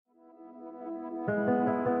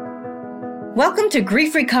Welcome to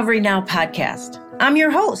Grief Recovery Now podcast. I'm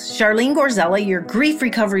your host, Charlene Gorzella, your grief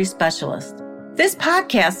recovery specialist. This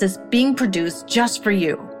podcast is being produced just for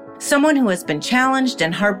you, someone who has been challenged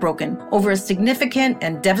and heartbroken over a significant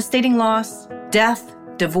and devastating loss, death,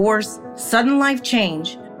 divorce, sudden life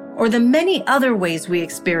change, or the many other ways we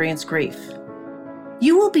experience grief.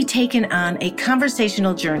 You will be taken on a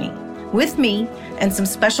conversational journey with me and some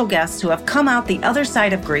special guests who have come out the other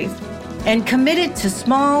side of grief and committed to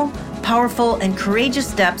small, powerful, and courageous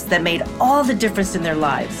steps that made all the difference in their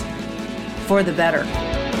lives for the better.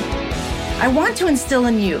 I want to instill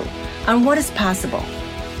in you on what is possible,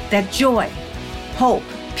 that joy, hope,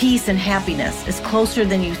 peace, and happiness is closer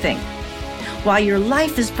than you think. While your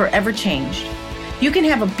life is forever changed, you can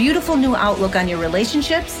have a beautiful new outlook on your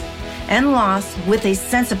relationships and loss with a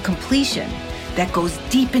sense of completion that goes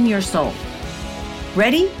deep in your soul.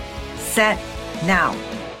 Ready, set, now.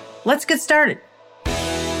 Let's get started.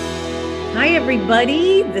 Hi,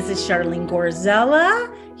 everybody. This is Charlene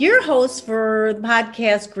Gorzella, your host for the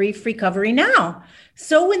podcast Grief Recovery Now.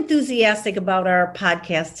 So enthusiastic about our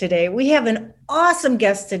podcast today. We have an awesome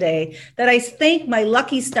guest today that I thank my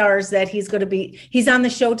lucky stars that he's on the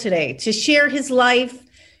show today to share his life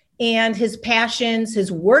and his passions,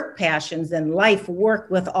 his work passions and life work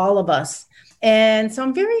with all of us. And so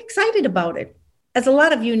I'm very excited about it. As a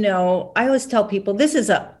lot of you know, I always tell people this is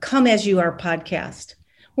a come as you are podcast.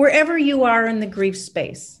 Wherever you are in the grief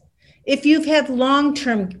space, if you've had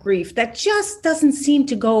long-term grief that just doesn't seem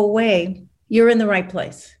to go away, you're in the right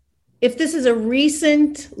place. If this is a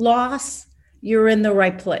recent loss, you're in the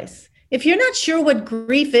right place. If you're not sure what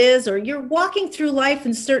grief is, or you're walking through life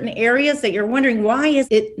in certain areas that you're wondering, why is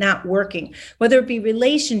it not working? Whether it be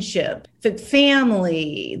relationship,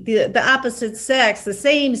 family, the opposite sex, the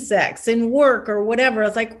same sex, in work or whatever.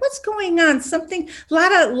 It's like, what's going on? A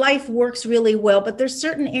lot of life works really well, but there's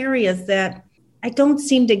certain areas that I don't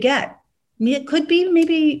seem to get. It could be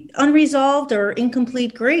maybe unresolved or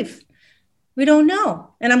incomplete grief. We don't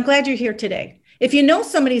know. And I'm glad you're here today. If you know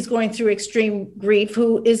somebody's going through extreme grief,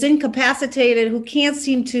 who is incapacitated, who can't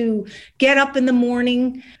seem to get up in the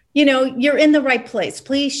morning, you're in the right place.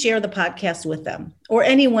 Please share the podcast with them or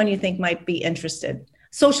anyone you think might be interested.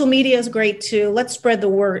 Social media is great too. Let's spread the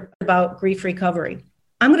word about grief recovery.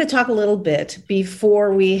 I'm going to talk a little bit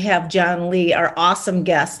before we have John Lee, our awesome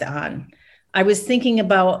guest, on. I was thinking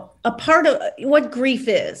about a part of what grief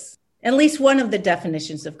is, at least one of the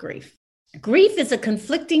definitions of grief. Grief is a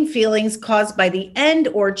conflicting feelings caused by the end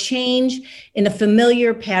or change in a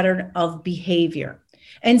familiar pattern of behavior.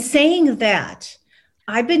 And saying that,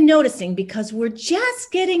 I've been noticing, because we're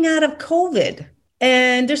just getting out of COVID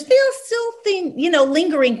and there's still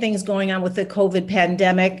lingering things going on with the COVID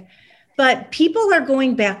pandemic, but people are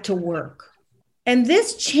going back to work. And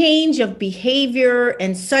this change of behavior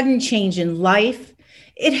and sudden change in life,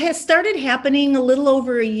 it has started happening a little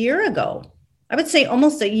over a year ago. I would say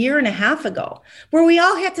almost a year and a half ago, where we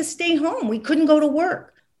all had to stay home. We couldn't go to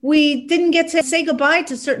work. We didn't get to say goodbye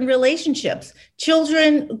to certain relationships.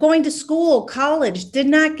 Children going to school, college, did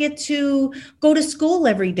not get to go to school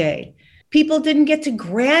every day. People didn't get to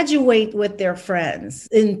graduate with their friends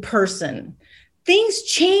in person. Things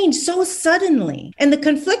changed so suddenly. And the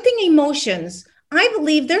conflicting emotions, I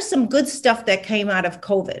believe there's some good stuff that came out of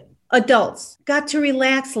COVID. Adults got to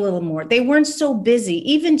relax a little more. They weren't so busy.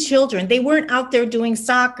 Even children, they weren't out there doing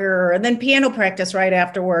soccer and then piano practice right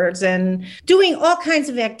afterwards and doing all kinds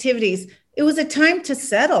of activities. It was a time to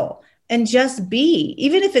settle and just be,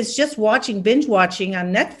 even if it's just binge watching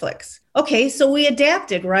on Netflix. Okay, so we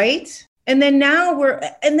adapted, right? And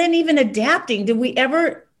then even adapting, did we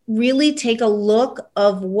ever really take a look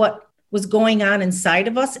of what was going on inside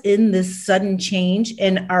of us in this sudden change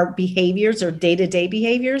in our behaviors or day-to-day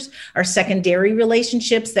behaviors, our secondary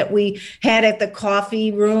relationships that we had at the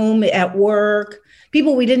coffee room, at work,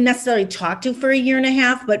 people we didn't necessarily talk to for a year and a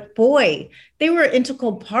half, but boy, they were an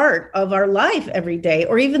integral part of our life every day,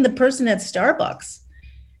 or even the person at Starbucks.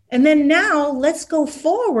 And then now let's go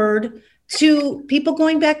forward to people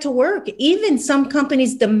going back to work, even some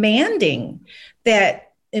companies demanding that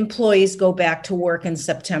employees go back to work in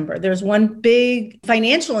September. There's one big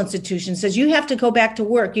financial institution says you have to go back to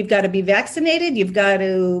work. You've got to be vaccinated. You've got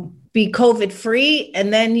to be COVID free,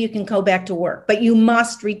 and then you can go back to work, but you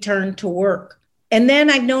must return to work. And then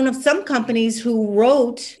I've known of some companies who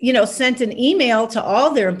sent an email to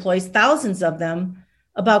all their employees, thousands of them,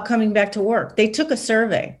 about coming back to work. They took a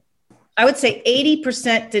survey. I would say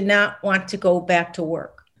 80% did not want to go back to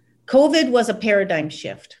work. COVID was a paradigm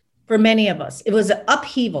shift. For many of us, it was an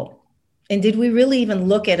upheaval. And did we really even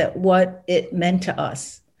look at it, what it meant to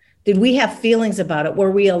us? Did we have feelings about it? Were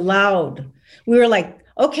we allowed? We were like,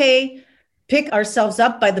 okay, pick ourselves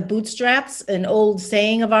up by the bootstraps, an old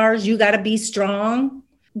saying of ours, you got to be strong.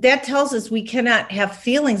 That tells us we cannot have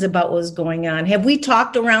feelings about what's going on. Have we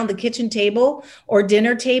talked around the kitchen table or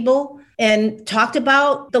dinner table and talked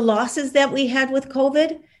about the losses that we had with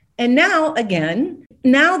COVID? And now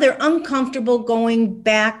they're uncomfortable going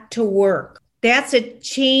back to work. That's a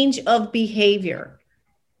change of behavior.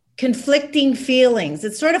 Conflicting feelings.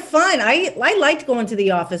 It's sort of fun. I liked going to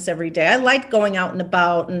the office every day. I liked going out and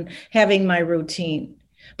about and having my routine.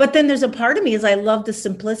 But then there's a part of me is I love the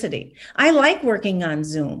simplicity. I like working on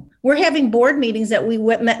Zoom. We're having board meetings that we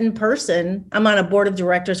met in person. I'm on a board of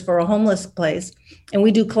directors for a homeless place, and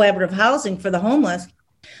we do collaborative housing for the homeless.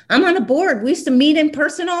 I'm on a board. We used to meet in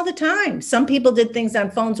person all the time. Some people did things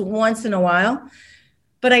on phones once in a while.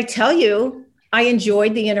 But I tell you, I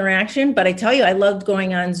enjoyed the interaction, but I tell you, I loved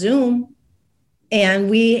going on Zoom. And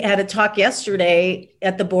we had a talk yesterday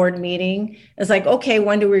at the board meeting. It's like, okay,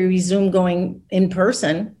 when do we resume going in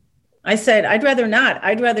person? I said, I'd rather not.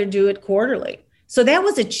 I'd rather do it quarterly. So that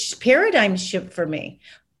was a paradigm shift for me.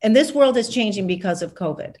 And this world is changing because of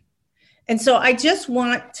COVID. And so I just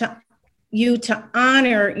want you to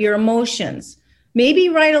honor your emotions. Maybe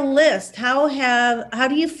write a list. How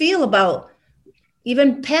do you feel about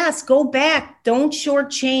even past, go back, don't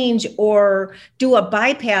shortchange or do a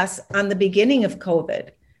bypass on the beginning of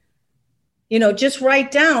COVID. Just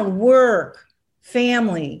write down work,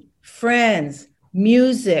 family, friends,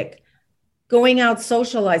 music, going out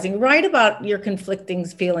socializing. Write about your conflicting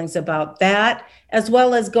feelings about that, as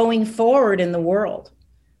well as going forward in the world.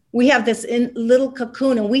 We have this little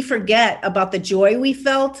cocoon and we forget about the joy we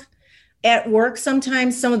felt at work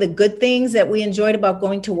sometimes, some of the good things that we enjoyed about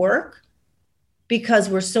going to work, because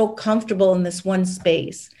we're so comfortable in this one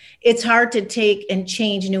space. It's hard to take and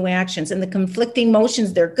change new actions. And the conflicting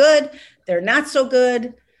emotions, they're good, they're not so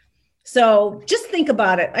good. So just think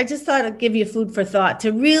about it. I just thought I'd give you food for thought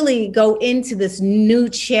to really go into this new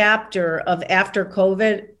chapter of after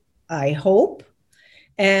COVID, I hope.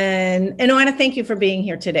 And I want to thank you for being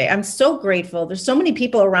here today. I'm so grateful. There's so many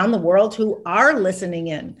people around the world who are listening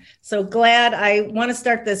in. So glad. I want to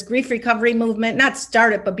start this grief recovery movement, not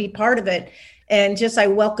start it, but be part of it. And I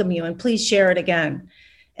welcome you, and please share it again.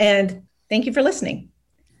 And thank you for listening.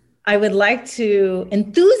 I would like to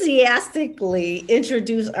enthusiastically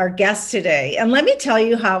introduce our guest today. And let me tell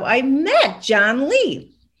you how I met John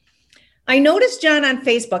Lee. I noticed John on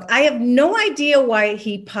Facebook. I have no idea why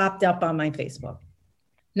he popped up on my Facebook.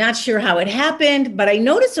 Not sure how it happened, but I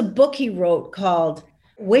noticed a book he wrote called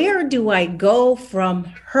Where Do I Go From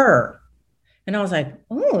Her? And I was like,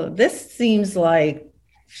 oh, this seems like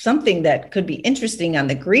something that could be interesting on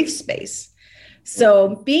the grief space.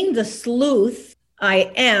 So being the sleuth I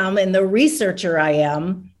am and the researcher I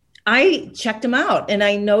am, I checked him out and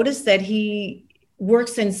I noticed that he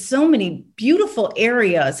works in so many beautiful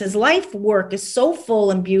areas. His life work is so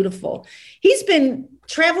full and beautiful. He's been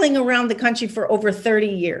traveling around the country for over 30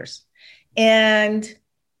 years. And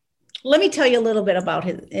let me tell you a little bit about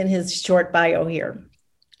his short bio here.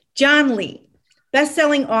 John Lee,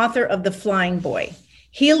 best-selling author of The Flying Boy,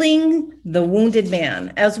 Healing the Wounded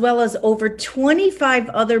Man, as well as over 25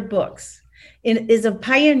 other books, is a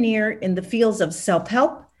pioneer in the fields of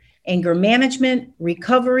self-help, anger management,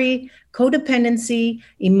 recovery, codependency,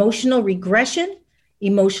 emotional regression,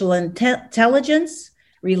 emotional intelligence,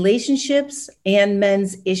 relationships, and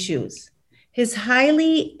men's issues. His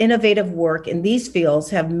highly innovative work in these fields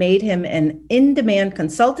have made him an in-demand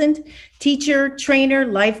consultant, teacher, trainer,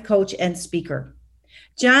 life coach, and speaker.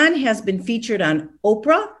 John has been featured on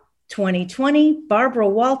Oprah, 2020, Barbara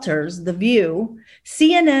Walters, The View,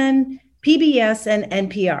 CNN, PBS, and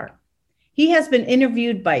NPR. He has been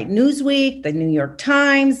interviewed by Newsweek, the New York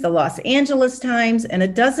Times, the Los Angeles Times, and a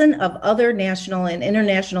dozen of other national and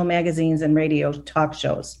international magazines and radio talk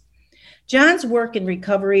shows. John's work in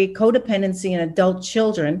recovery, codependency, and adult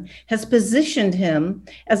children has positioned him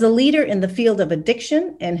as a leader in the field of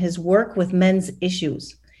addiction and his work with men's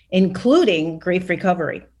issues, including grief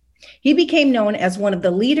recovery. He became known as one of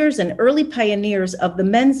the leaders and early pioneers of the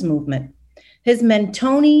men's movement. His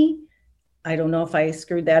Mentone, I don't know if I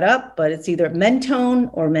screwed that up, but it's either Mentone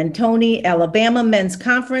or Mentone, Alabama Men's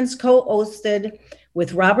Conference, co-hosted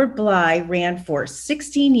with Robert Bly, ran for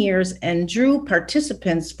 16 years and drew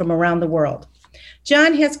participants from around the world.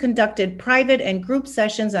 John has conducted private and group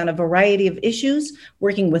sessions on a variety of issues,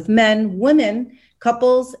 working with men, women,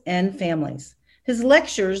 couples, and families. His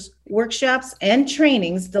lectures, workshops, and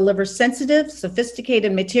trainings deliver sensitive,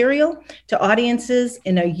 sophisticated material to audiences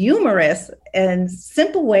in a humorous and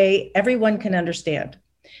simple way everyone can understand.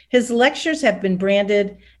 His lectures have been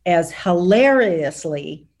branded as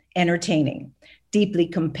hilariously entertaining, deeply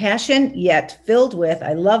compassionate, yet filled with,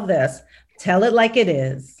 I love this, tell it like it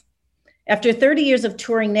is. After 30 years of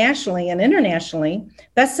touring nationally and internationally,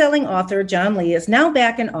 best-selling author John Lee is now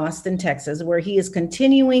back in Austin, Texas, where he is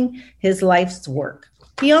continuing his life's work.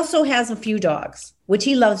 He also has a few dogs, which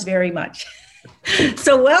he loves very much.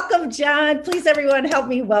 So welcome, John. Please, everyone, help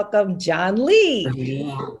me welcome John Lee.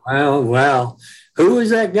 Well. Who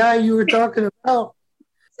was that guy you were talking about?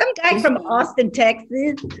 Some guy from Austin,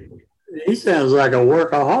 Texas. He sounds like a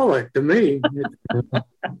workaholic to me.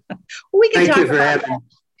 We can talk about that.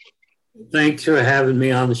 Thanks for having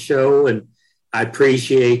me on the show, and I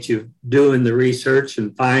appreciate you doing the research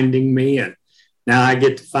and finding me. And now I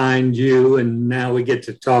get to find you, and now we get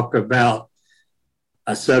to talk about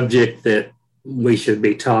a subject that we should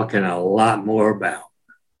be talking a lot more about.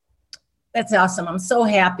 That's awesome. I'm so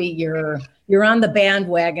happy you're on the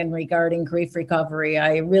bandwagon regarding grief recovery.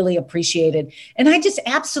 I really appreciate it. And I just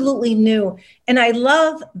absolutely knew, and I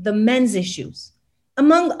love the men's issues,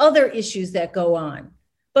 among other issues that go on.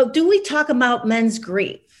 But do we talk about men's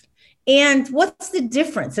grief? And what's the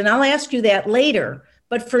difference? And I'll ask you that later.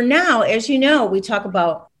 But for now, as you know, we talk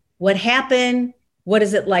about what happened, what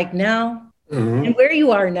is it like now, and where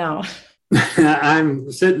you are now. I'm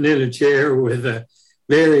sitting in a chair with a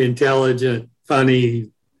very intelligent,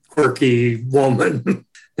 funny, quirky woman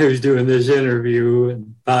who's doing this interview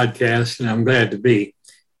and podcast, and I'm glad to be.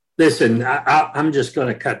 Listen, I'm just going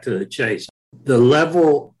to cut to the chase. The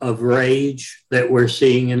level of rage that we're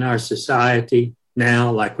seeing in our society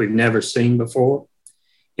now, like we've never seen before,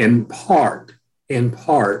 in part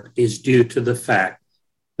is due to the fact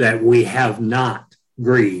that we have not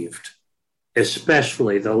grieved,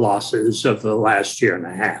 especially the losses of the last year and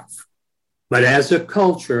a half. But as a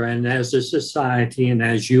culture and as a society, and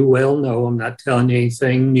as you well know, I'm not telling you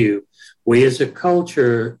anything new, we as a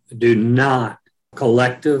culture do not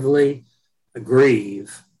collectively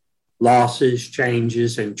grieve losses,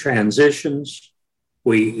 changes, and transitions.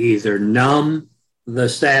 We either numb the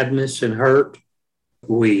sadness and hurt,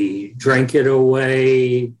 we drink it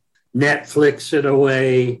away, Netflix it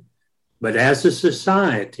away. But as a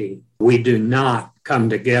society, we do not come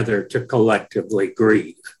together to collectively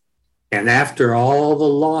grieve. And after all the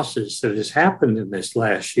losses that has happened in this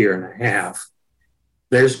last year and a half,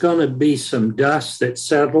 there's going to be some dust that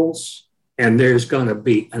settles, and there's going to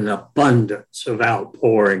be an abundance of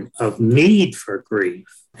outpouring of need for grief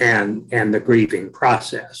and the grieving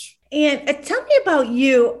process. And tell me about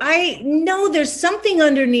you. I know there's something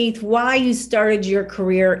underneath why you started your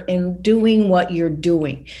career in doing what you're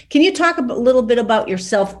doing. Can you talk a little bit about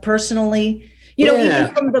yourself personally?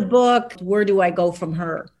 Even from the book, Where Do I Go From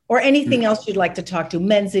Her? Or anything else you'd like to talk to,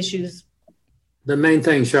 men's issues? The main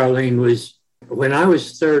thing, Charlene, was when I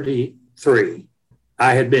was 33,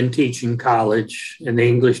 I had been teaching college in the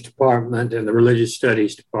English department and the religious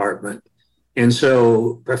studies department. And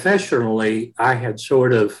so professionally, I had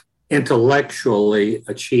sort of intellectually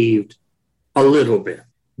achieved a little bit.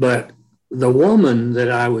 But the woman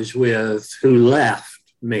that I was with who left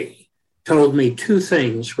me told me two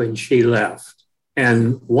things when she left.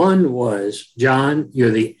 And one was, John,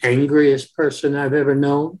 you're the angriest person I've ever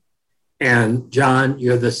known. And John,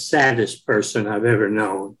 you're the saddest person I've ever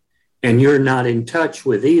known. And you're not in touch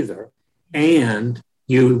with either. And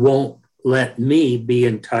you won't let me be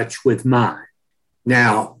in touch with mine.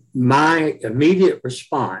 Now, my immediate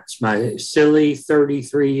response, my silly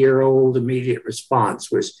 33-year-old immediate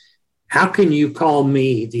response was, how can you call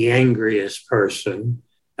me the angriest person?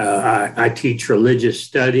 I teach religious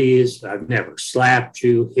studies. I've never slapped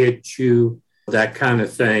you, hit you, that kind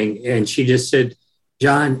of thing. And she just said,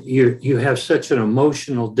 John, you have such an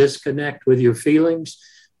emotional disconnect with your feelings.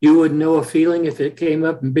 You wouldn't know a feeling if it came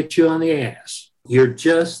up and bit you on the ass. You're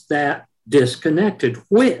just that disconnected,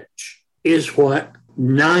 which is what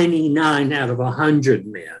 99 out of 100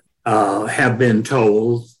 men have been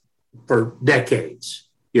told for decades.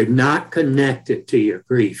 You're not connected to your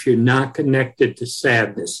grief. You're not connected to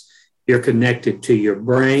sadness. You're connected to your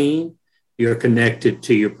brain. You're connected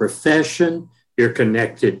to your profession. You're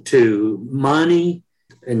connected to money.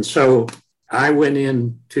 And so I went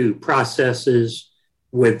into processes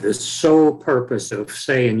with the sole purpose of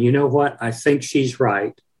saying, you know what? I think she's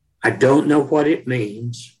right. I don't know what it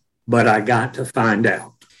means, but I got to find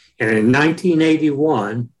out. And in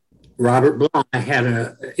 1981, Robert Bly had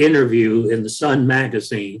an interview in the Sun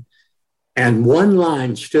magazine, and one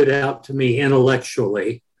line stood out to me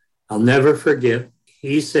intellectually. I'll never forget.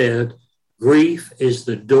 He said, grief is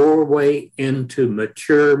the doorway into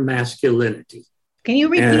mature masculinity. Can you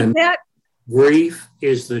repeat that? Grief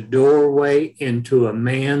is the doorway into a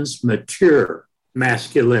man's mature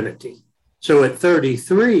masculinity. So at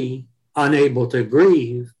 33, unable to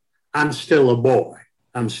grieve, I'm still a boy.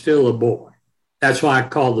 I'm still a boy. That's why I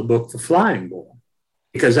call the book The Flying Boy,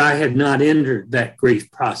 because I had not entered that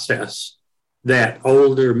grief process that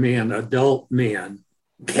older men, adult men,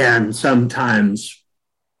 can sometimes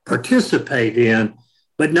participate in,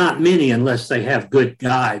 but not many unless they have good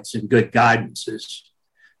guides and good guidances.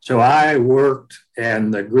 So I worked,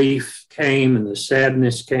 and the grief came and the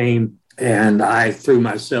sadness came, and I threw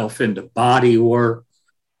myself into body work,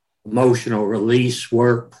 emotional release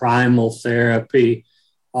work, primal therapy,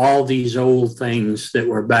 all these old things that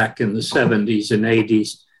were back in the 70s and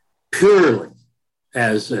 80s, purely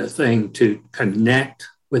as a thing to connect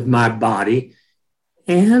with my body,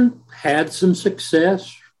 and had some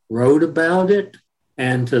success, wrote about it.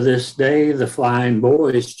 And to this day, The Flying Boy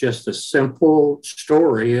is just a simple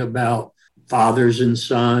story about fathers and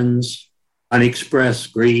sons,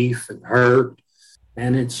 unexpressed grief and hurt.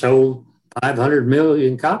 And it sold 500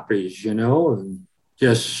 million copies, and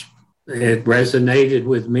just it resonated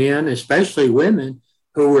with men, especially women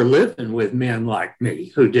who were living with men like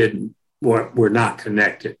me who were not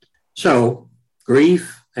connected. So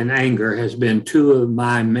grief and anger has been two of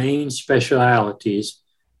my main specialities,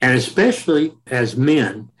 and especially as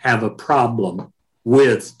men have a problem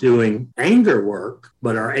with doing anger work,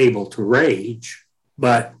 but are able to rage,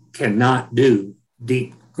 but cannot do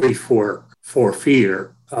deep grief work for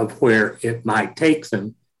fear of where it might take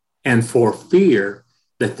them, and for fear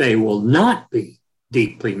that they will not be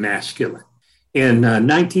deeply masculine. In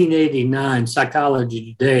 1989,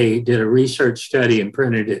 Psychology Today did a research study and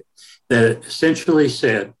printed it that essentially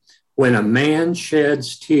said, when a man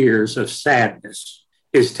sheds tears of sadness,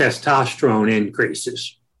 his testosterone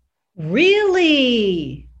increases.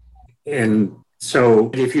 Really? And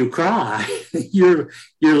so if you cry, you're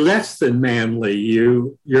less than manly.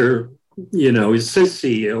 You're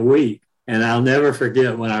sissy, weak. And I'll never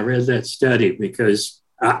forget when I read that study, because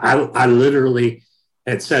I literally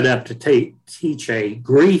had set up to teach a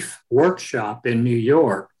grief workshop in New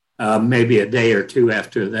York, maybe a day or two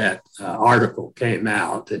after that article came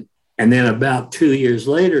out. And then about 2 years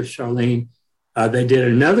later, Charlene, they did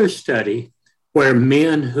another study where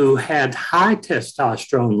men who had high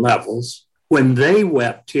testosterone levels, when they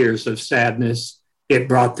wept tears of sadness, it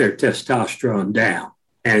brought their testosterone down.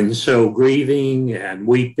 And so grieving and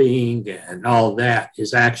weeping and all that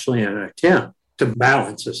is actually an attempt to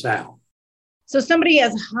balance us out. So somebody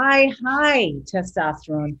has high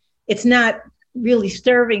testosterone, it's not really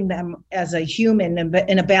serving them as a human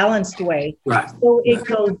in a balanced way. Right. So it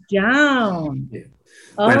goes down. Yeah.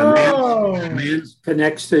 When a man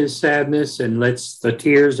connects to his sadness and lets the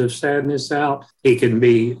tears of sadness out, he can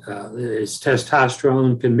be, his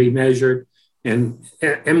testosterone can be measured. And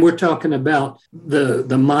we're talking about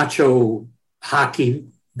the macho hockey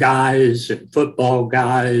guys and football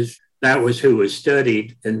guys. That was who was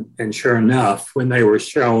studied. And sure enough, when they were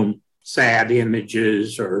shown sad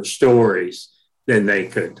images or stories, then they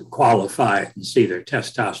could qualify and see their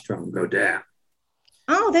testosterone go down.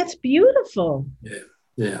 Oh, that's beautiful.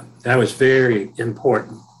 Yeah. That was very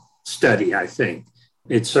important study, I think.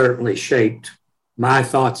 It certainly shaped my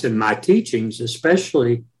thoughts and my teachings,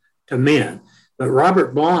 especially to men. But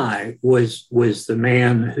Robert Bly was the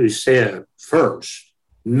man who said first,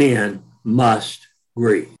 men must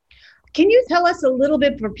grieve. Can you tell us a little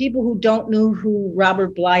bit for people who don't know who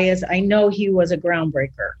Robert Bly is? I know he was a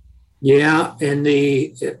groundbreaker. Yeah, in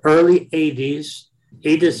the early 80s,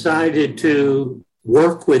 he decided to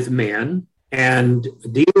work with men and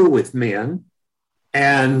deal with men.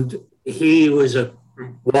 And he he's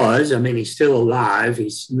still alive,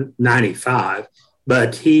 he's 95,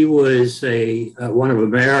 but he was one of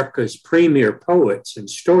America's premier poets and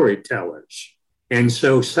storytellers. And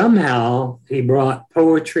so somehow he brought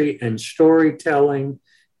poetry and storytelling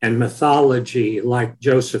and mythology like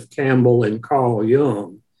Joseph Campbell and Carl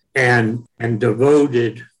Jung and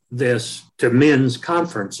devoted this to men's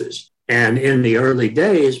conferences. And in the early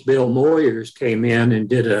days, Bill Moyers came in and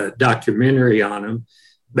did a documentary on him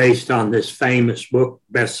based on this famous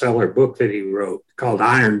bestseller book that he wrote called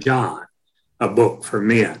Iron John, a book for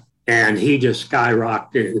men. And he just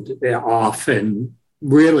skyrocketed off and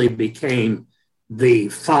really became the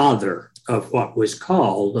father of what was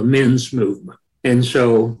called the men's movement. And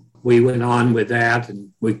so we went on with that,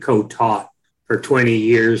 and we co-taught for 20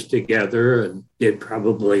 years together and did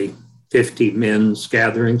probably 50 men's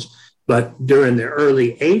gatherings. But during the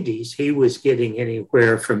early 80s, he was getting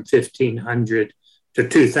anywhere from 1,500 to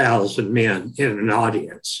 2,000 men in an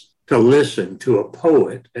audience to listen to a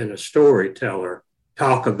poet and a storyteller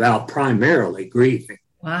talk about primarily grieving.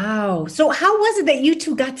 Wow. So how was it that you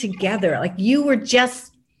two got together? Like you were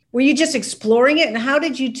just Were you just exploring it? And how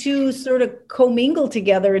did you two sort of commingle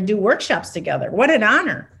together and do workshops together? What an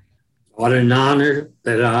honor. What an honor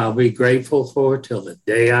that I'll be grateful for till the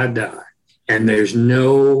day I die. And there's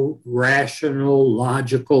no rational,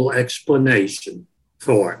 logical explanation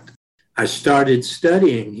for it. I started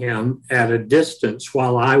studying him at a distance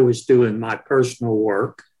while I was doing my personal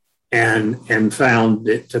work and found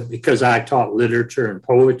that because I taught literature and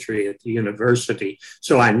poetry at the university,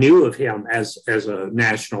 so I knew of him as a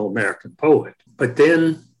national American poet. But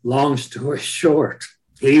then, long story short,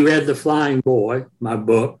 he read The Flying Boy, my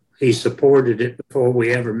book. He supported it before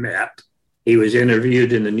we ever met. He was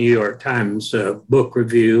interviewed in the New York Times book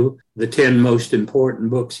review, the 10 most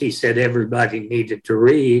important books he said everybody needed to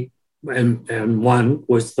read, and one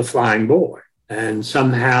was The Flying Boy. And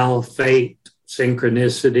somehow fate,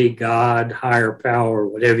 synchronicity, God, higher power,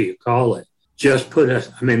 whatever you call it, just put us,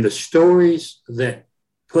 the stories that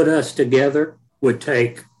put us together would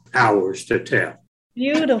take hours to tell.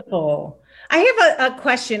 Beautiful. I have a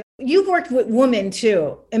question. You've worked with women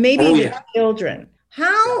too, and maybe with children.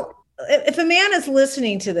 How, if a man is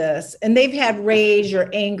listening to this and they've had rage or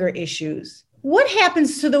anger issues, what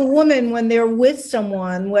happens to the woman when they're with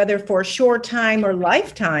someone, whether for a short time or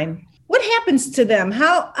lifetime? What happens to them?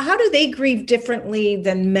 How do they grieve differently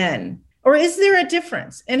than men? Or is there a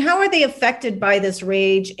difference? And how are they affected by this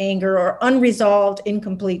rage, anger, or unresolved,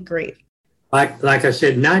 incomplete grief? Like I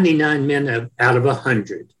said, 99 men out of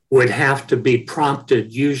 100 would have to be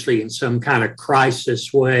prompted, usually in some kind of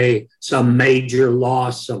crisis way, some major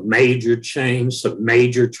loss, some major change, some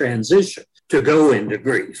major transition to go into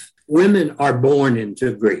grief. Women are born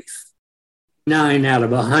into grief. 9 out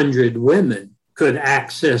of 100 women could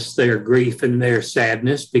access their grief and their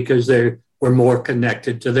sadness because they were more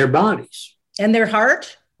connected to their bodies. And their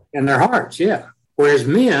heart? And their hearts, yeah. Whereas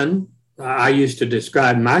men, I used to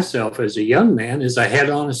describe myself as a young man as a head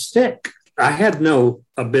on a stick. I had no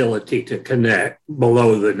ability to connect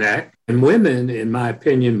below the neck. And women, in my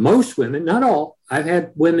opinion, most women, not all, I've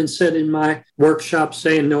had women sit in my workshop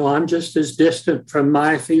saying, no, I'm just as distant from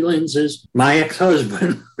my feelings as my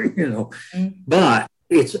ex-husband, But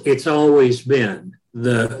it's always been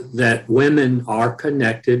that women are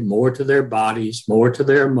connected more to their bodies, more to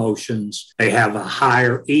their emotions. They have a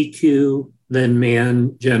higher EQ than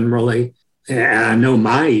men generally. And I know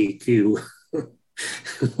my EQ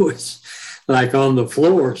was like on the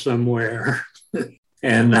floor somewhere.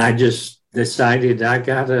 And I just decided I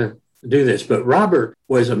got to do this. But Robert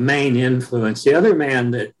was a main influence. The other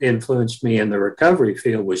man that influenced me in the recovery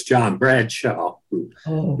field was John Bradshaw, who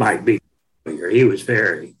might be familiar. He was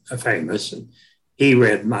very famous. And he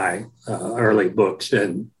read my early books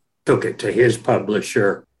and took it to his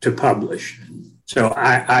publisher to publish. So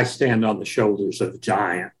I stand on the shoulders of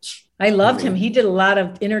giants. I loved him. He did a lot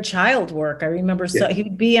of inner child work. I remember he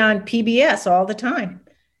would be on PBS all the time.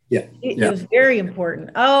 Yeah. It was very important.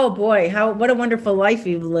 Oh boy, what a wonderful life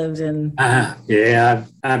you've lived in. I've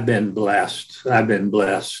been blessed. I'll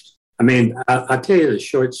tell you the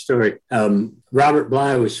short story. Robert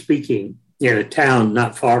Bly was speaking in a town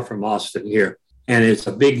not far from Austin here, and it's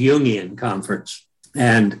a big Jungian conference.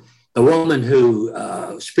 And the woman who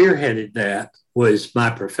spearheaded that was my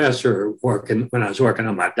professor when I was working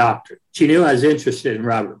on my doctorate. She knew I was interested in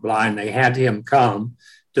Robert Bly, and they had him come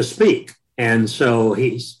to speak. And so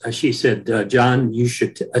she said, John, you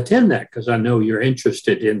should attend that because I know you're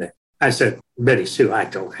interested in that. I said, Betty Sue, I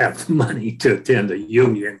don't have the money to attend a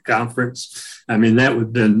Jungian conference. That would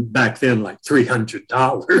have been back then like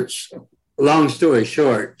 $300. Long story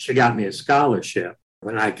short, she got me a scholarship.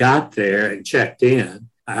 When I got there and checked in,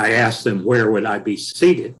 I asked them where would I be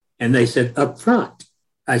seated? And they said, up front.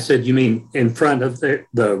 I said, you mean in front of the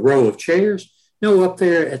row of chairs? No, up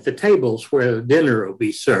there at the tables where the dinner will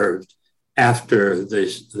be served after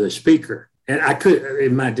the speaker. And I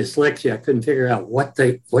in my dyslexia, I couldn't figure out what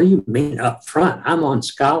do you mean up front? I'm on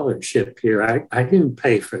scholarship here. I didn't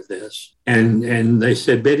pay for this. And they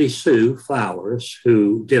said Betty Sue Flowers,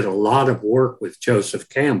 who did a lot of work with Joseph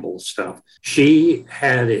Campbell's stuff, she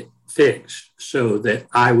had it fixed so that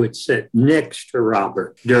I would sit next to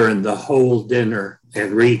Robert during the whole dinner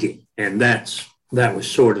and reading. And that was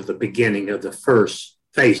sort of the beginning of the first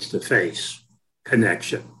face-to-face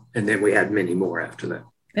connection. And then we had many more after that.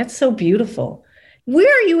 That's so beautiful. Where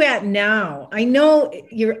are you at now? I know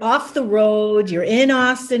you're off the road. You're in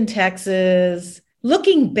Austin, Texas.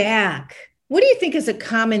 Looking back, what do you think is a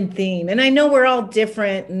common theme? And I know we're all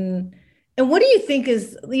different. And what do you think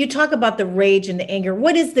you talk about the rage and the anger.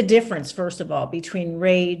 What is the difference, first of all, between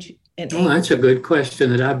rage and anger? Well, that's a good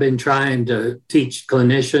question that I've been trying to teach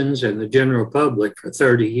clinicians and the general public for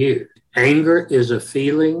 30 years. Anger is a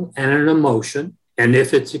feeling and an emotion. And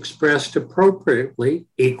if it's expressed appropriately,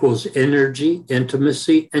 equals energy,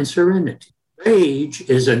 intimacy, and serenity. Rage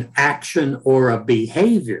is an action or a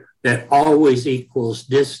behavior that always equals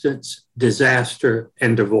distance, disaster,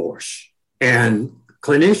 and divorce. And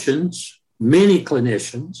clinicians, many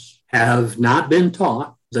clinicians, have not been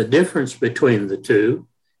taught the difference between the two,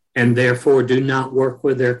 and therefore do not work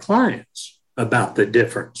with their clients about the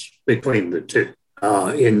difference between the two.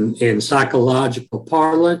 In psychological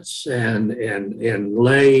parlance and in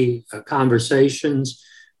lay conversations,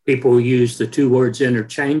 people use the two words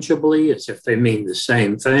interchangeably as if they mean the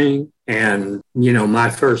same thing. And, my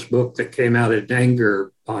first book that came out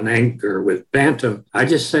on anger with Bantam, I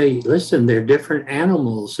just say, listen, they're different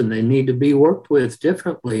animals and they need to be worked with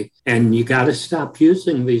differently. And you got to stop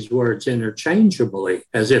using these words interchangeably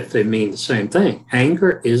as if they mean the same thing.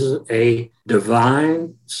 Anger is a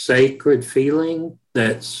divine, sacred feeling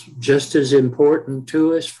that's just as important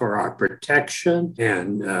to us for our protection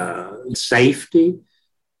and safety.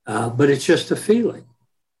 But it's just a feeling.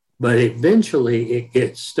 But eventually it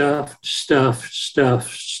gets stuffed,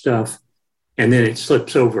 and then it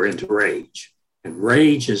slips over into rage. And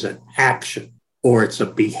rage is an action or it's a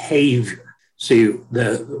behavior. See,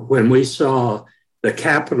 when we saw the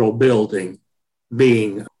Capitol building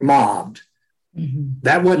being mobbed,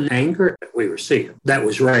 that wasn't anger that we were seeing. That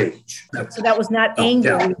was rage. So that was not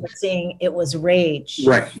anger we were seeing. It was rage.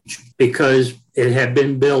 Rage, because it had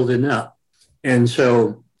been building up. And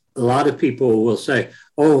so a lot of people will say,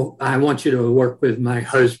 oh, I want you to work with my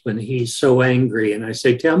husband. He's so angry. And I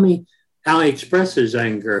say, tell me how he expresses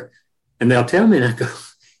anger. And they'll tell me, and I go,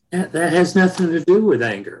 that has nothing to do with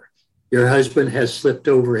anger. Your husband has slipped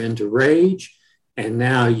over into rage, and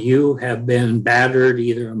now you have been battered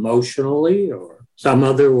either emotionally or some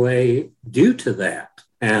other way due to that.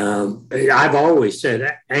 I've always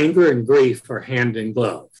said anger and grief are hand in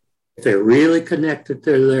glove. If they're really connected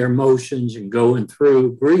to their emotions and going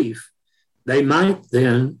through grief, they might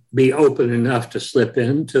then be open enough to slip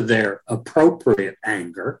into their appropriate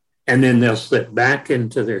anger, and then they'll slip back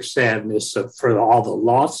into their sadness for all the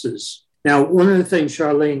losses. Now, one of the things,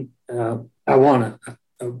 Charlene, I want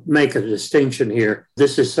to make a distinction here.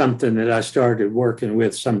 This is something that I started working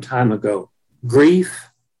with some time ago. Grief,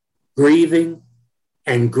 grieving,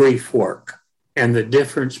 and grief work, and the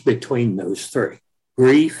difference between those three.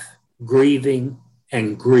 Grief, grieving,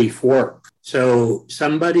 and grief work. So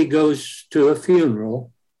somebody goes to a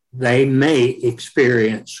funeral, they may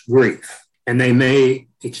experience grief, and they may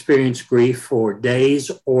experience grief for days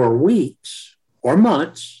or weeks or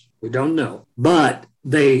months, we don't know, but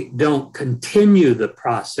they don't continue the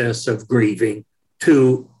process of grieving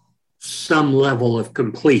to some level of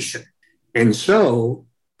completion. And so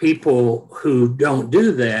people who don't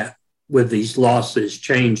do that with these losses,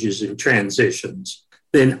 changes, and transitions,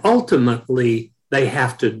 then ultimately they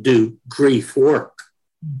have to do grief work.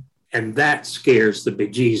 And that scares the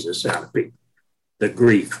bejesus out of people, the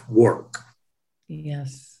grief work.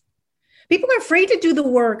 Yes. People are afraid to do the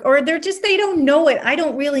work, or they don't know it. I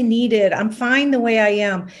don't really need it. I'm fine the way I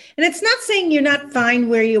am. And it's not saying you're not fine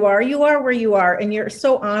where you are. You are where you are, and you're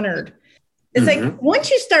so honored. It's like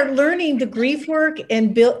once you start learning the grief work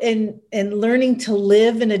and learning to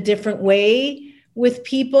live in a different way with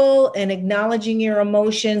people and acknowledging your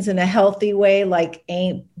emotions in a healthy way, like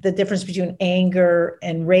the difference between anger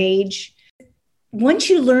and rage. Once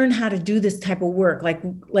you learn how to do this type of work,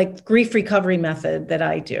 like grief recovery method that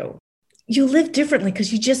I do, you live differently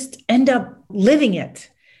because you just end up living it,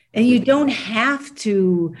 and you don't have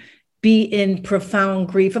to be in profound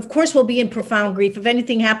grief. Of course, we'll be in profound grief. If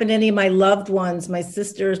anything happened to any of my loved ones, my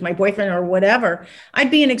sisters, my boyfriend, or whatever, I'd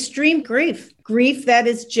be in extreme grief. Grief that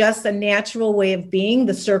is just a natural way of being,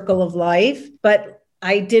 the circle of life. But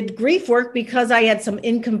I did grief work because I had some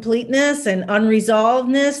incompleteness and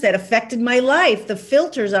unresolvedness that affected my life. The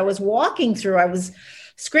filters I was walking through, I was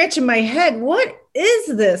scratching my head. What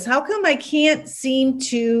is this? How come I can't seem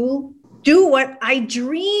to do what I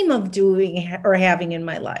dream of doing or having in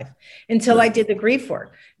my life until I did the grief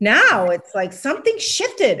work? Now it's like something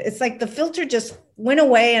shifted. It's like the filter just went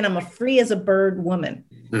away and I'm a free as a bird woman.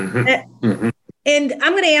 And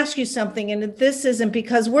I'm going to ask you something, and this isn't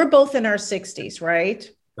because we're both in our 60s, right?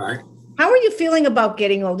 Right. How are you feeling about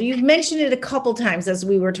getting older? You've mentioned it a couple times as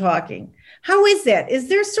we were talking. How is that? Is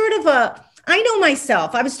there sort of I know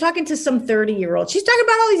myself. I was talking to some 30-year-old. She's talking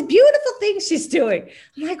about all these beautiful things she's doing.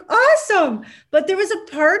 I'm like, awesome. But there was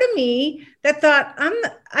a part of me that thought,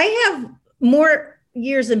 I have more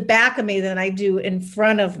years in back of me than I do in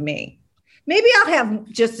front of me. Maybe I'll have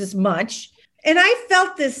just as much. And I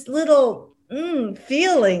felt this little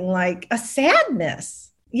feeling like a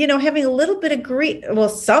sadness. having a little bit of grief, well,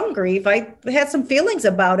 some grief, I had some feelings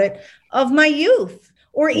about it of my youth,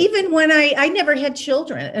 or even when I never had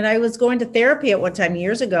children, and I was going to therapy at one time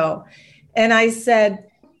years ago. And I said,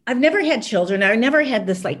 I've never had children. I never had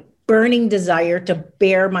this like burning desire to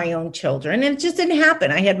bear my own children. And it just didn't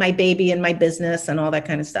happen. I had my baby and my business and all that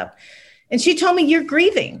kind of stuff. And she told me, you're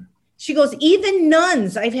grieving. She goes, even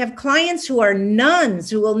nuns, I have clients who are nuns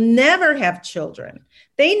who will never have children.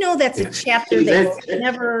 They know that's a chapter they will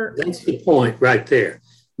never. That's the point right there.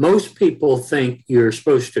 Most people think you're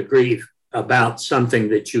supposed to grieve about something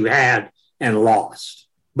that you had and lost,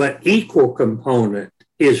 but equal component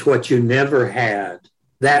is what you never had.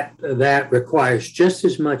 That requires just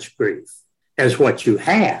as much grief as what you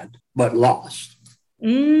had but lost.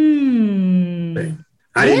 Mm.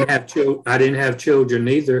 I didn't have children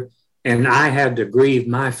either, and I had to grieve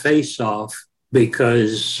my face off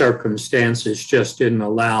because circumstances just didn't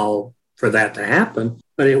allow for that to happen.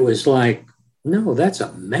 But it was like, no, that's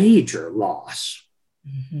a major loss.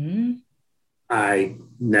 Mm-hmm. I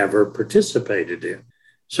never participated in.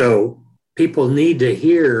 So people need to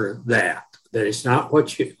hear that it's not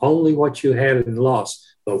only what you had and lost,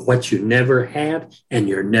 but what you never had and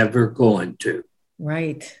you're never going to.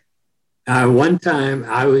 Right. One time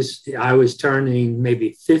I was turning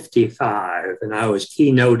maybe 55 and I was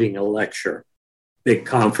keynoting a lecture, big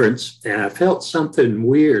conference, and I felt something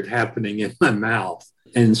weird happening in my mouth.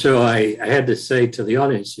 And so I had to say to the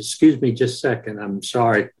audience, excuse me just a second, I'm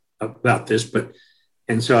sorry about this.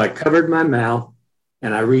 And so I covered my mouth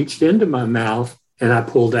and I reached into my mouth and I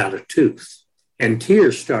pulled out a tooth and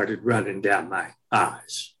tears started running down my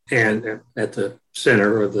eyes. And at the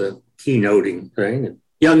center of the keynoting thing, and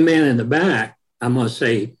young man in the back, I'm going to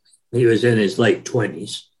say he was in his late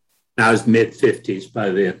 20s. I was mid 50s by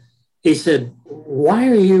then. He said, why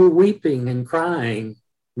are you weeping and crying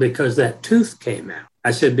because that tooth came out?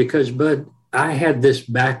 I said, because, Bud, I had this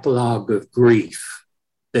backlog of grief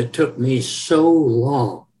that took me so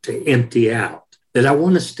long to empty out that I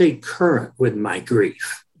want to stay current with my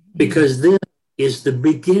grief, because this is the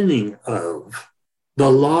beginning of the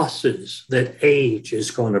losses that age is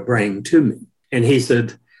going to bring to me. And he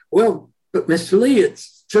said, well, but Mr. Lee,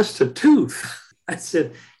 it's just a tooth. I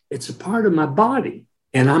said, it's a part of my body,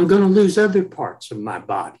 and I'm going to lose other parts of my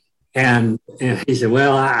body. And he said,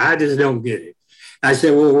 well, I just don't get it. I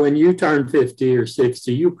said, well, when you turn 50 or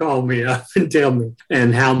 60, you call me up and tell me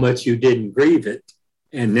and how much you didn't grieve it.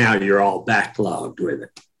 And now you're all backlogged with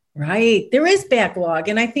it. Right. There is backlog.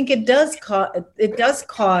 And I think it does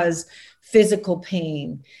cause physical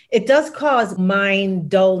pain. It does cause mind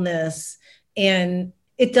dullness, and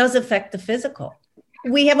it does affect the physical.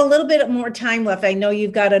 We have a little bit more time left. I know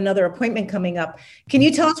you've got another appointment coming up. Can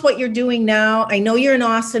you tell us what you're doing now? I know you're in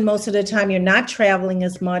Austin most of the time. You're not traveling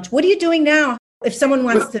as much. What are you doing now? If someone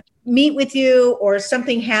wants to meet with you or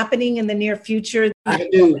something happening in the near future. I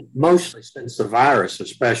do, mostly since the virus,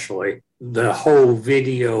 especially the whole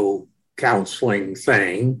video counseling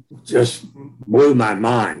thing just blew my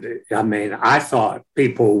mind. I mean, I thought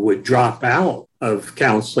people would drop out of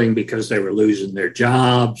counseling because they were losing their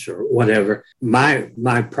jobs or whatever. My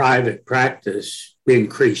private practice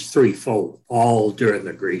increased threefold all during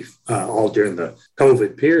the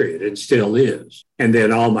COVID period, and still is. And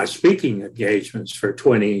then all my speaking engagements for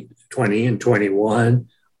 2020 and 21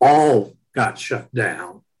 all got shut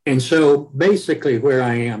down. And so basically where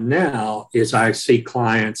I am now is I see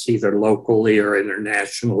clients either locally or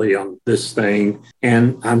internationally on this thing.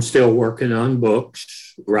 And I'm still working on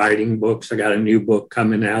books, writing books. I got a new book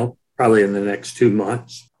coming out probably in the next 2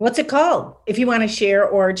 months. What's it called? If you want to share,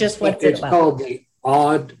 or just what's it about? It's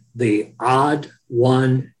called The Odd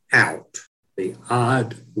One Out. The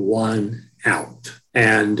Odd One Out.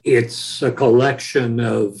 And it's a collection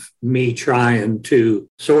of me trying to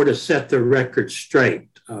sort of set the record straight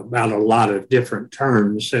about a lot of different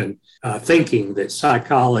terms, and thinking that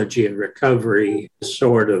psychology and recovery is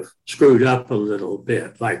sort of screwed up a little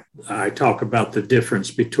bit. Like I talk about the difference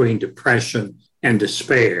between depression and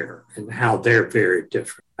despair and how they're very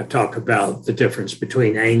different. I talk about the difference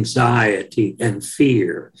between anxiety and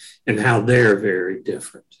fear and how they're very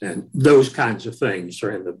different. And those kinds of things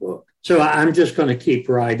are in the book. So I'm just going to keep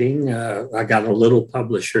writing. I got a little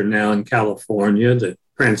publisher now in California that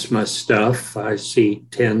prints my stuff. I see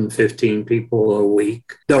 10, 15 people a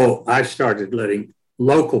week, though I've started letting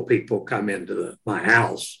local people come into my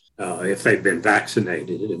house if they've been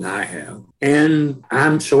vaccinated, and I have. And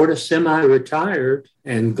I'm sort of semi-retired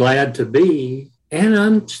and glad to be, and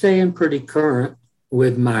I'm staying pretty current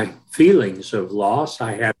with my feelings of loss.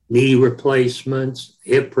 I had knee replacements,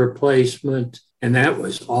 hip replacement, and that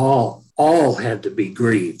was all had to be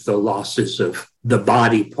grieved, the losses of the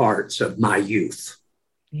body parts of my youth.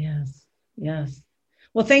 Yes. Yes.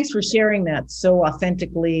 Well, thanks for sharing that so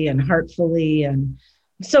authentically and heartfully. And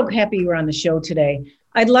I'm so happy you were on the show today.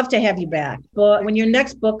 I'd love to have you back. But when your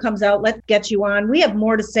next book comes out, let's get you on. We have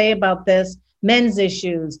more to say about this, men's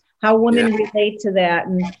issues, how women relate to that.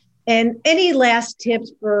 And any last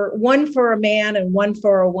tips for a man and one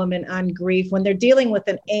for a woman on grief when they're dealing with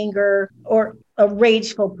an anger or a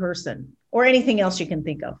rageful person or anything else you can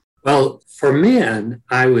think of? Well, for men,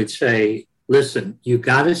 I would say, listen, you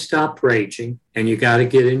got to stop raging and you got to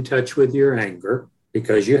get in touch with your anger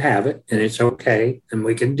because you have it and it's okay and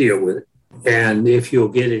we can deal with it. And if you'll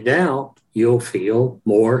get it out, you'll feel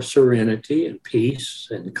more serenity and peace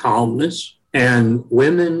and calmness. And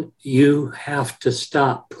women, you have to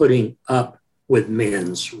stop putting up with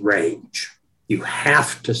men's rage. You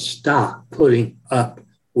have to stop putting up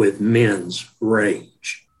with men's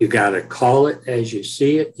rage. You got to call it as you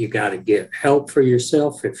see it. You got to get help for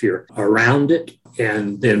yourself if you're around it.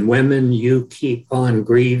 And then women, you keep on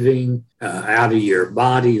grieving out of your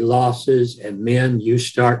body losses. And men, you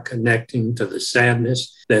start connecting to the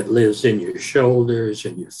sadness that lives in your shoulders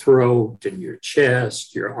and your throat and your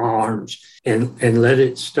chest, your arms, and let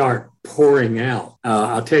it start pouring out.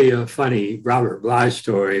 I'll tell you a funny Robert Bly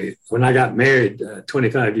story. When I got married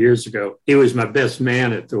 25 years ago, he was my best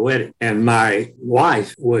man at the wedding. And my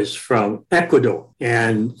wife was from Ecuador.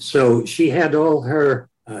 And so she had all her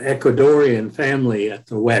Ecuadorian family at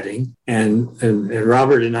the wedding. And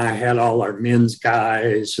Robert and I had all our men's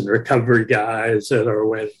guys and recovery guys at our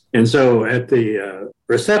wedding. And so at the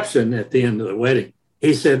reception at the end of the wedding,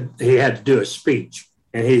 he said he had to do a speech.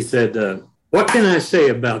 And he said, what can I say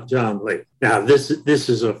about John Lee? Now, this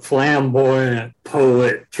is a flamboyant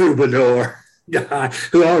poet, troubadour guy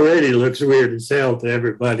who already looks weird as hell to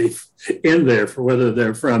everybody in there for whether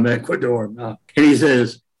they're from Ecuador or not. And he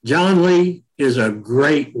says, John Lee is a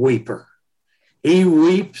great weeper. He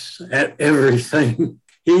weeps at everything.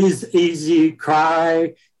 He's easy to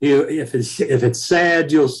cry. If it's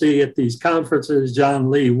sad, you'll see at these conferences,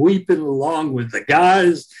 John Lee weeping along with the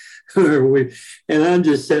guys who are weeping. And I'm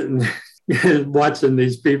just sitting there and watching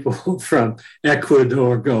these people from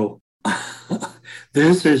Ecuador go,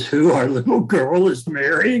 this is who our little girl is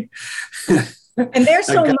marrying. And they're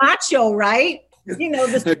so macho, right? You know,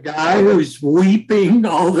 the guy who's weeping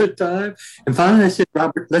all the time. And finally I said,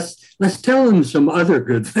 Robert, let's tell him some other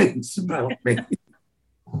good things about me.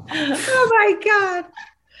 Oh my God.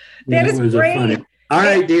 That is great. Funny. All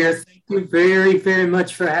right, dear. Thank you very, very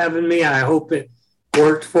much for having me. I hope it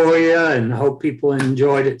worked for you and hope people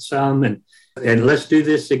enjoyed it some. And let's do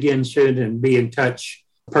this again soon and be in touch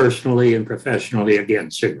personally and professionally again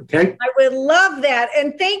soon, okay? I would love that.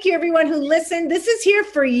 And thank you, everyone who listened. This is here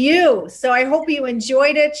for you. So I hope you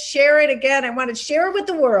enjoyed it. Share it again. I want to share it with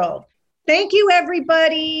the world. Thank you,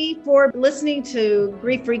 everybody, for listening to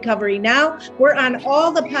Grief Recovery Now. We're on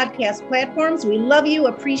all the podcast platforms. We love you,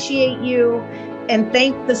 appreciate you, and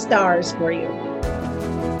thank the stars for you.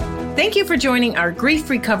 Thank you for joining our Grief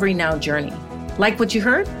Recovery Now journey. Like what you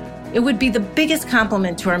heard? It would be the biggest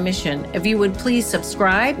compliment to our mission if you would please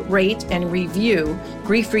subscribe, rate, and review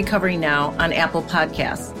Grief Recovery Now on Apple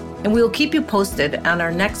Podcasts, and we will keep you posted on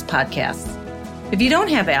our next podcast. If you don't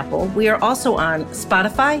have Apple, we are also on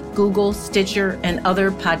Spotify, Google, Stitcher, and other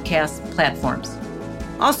podcast platforms.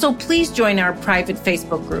 Also, please join our private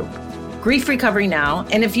Facebook group, Grief Recovery Now,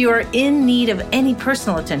 and if you are in need of any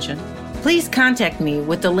personal attention, please contact me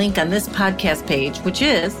with the link on this podcast page, which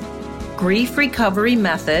is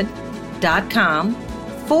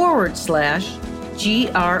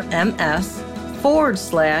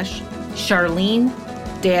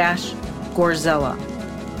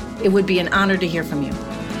It would be an honor to hear from you.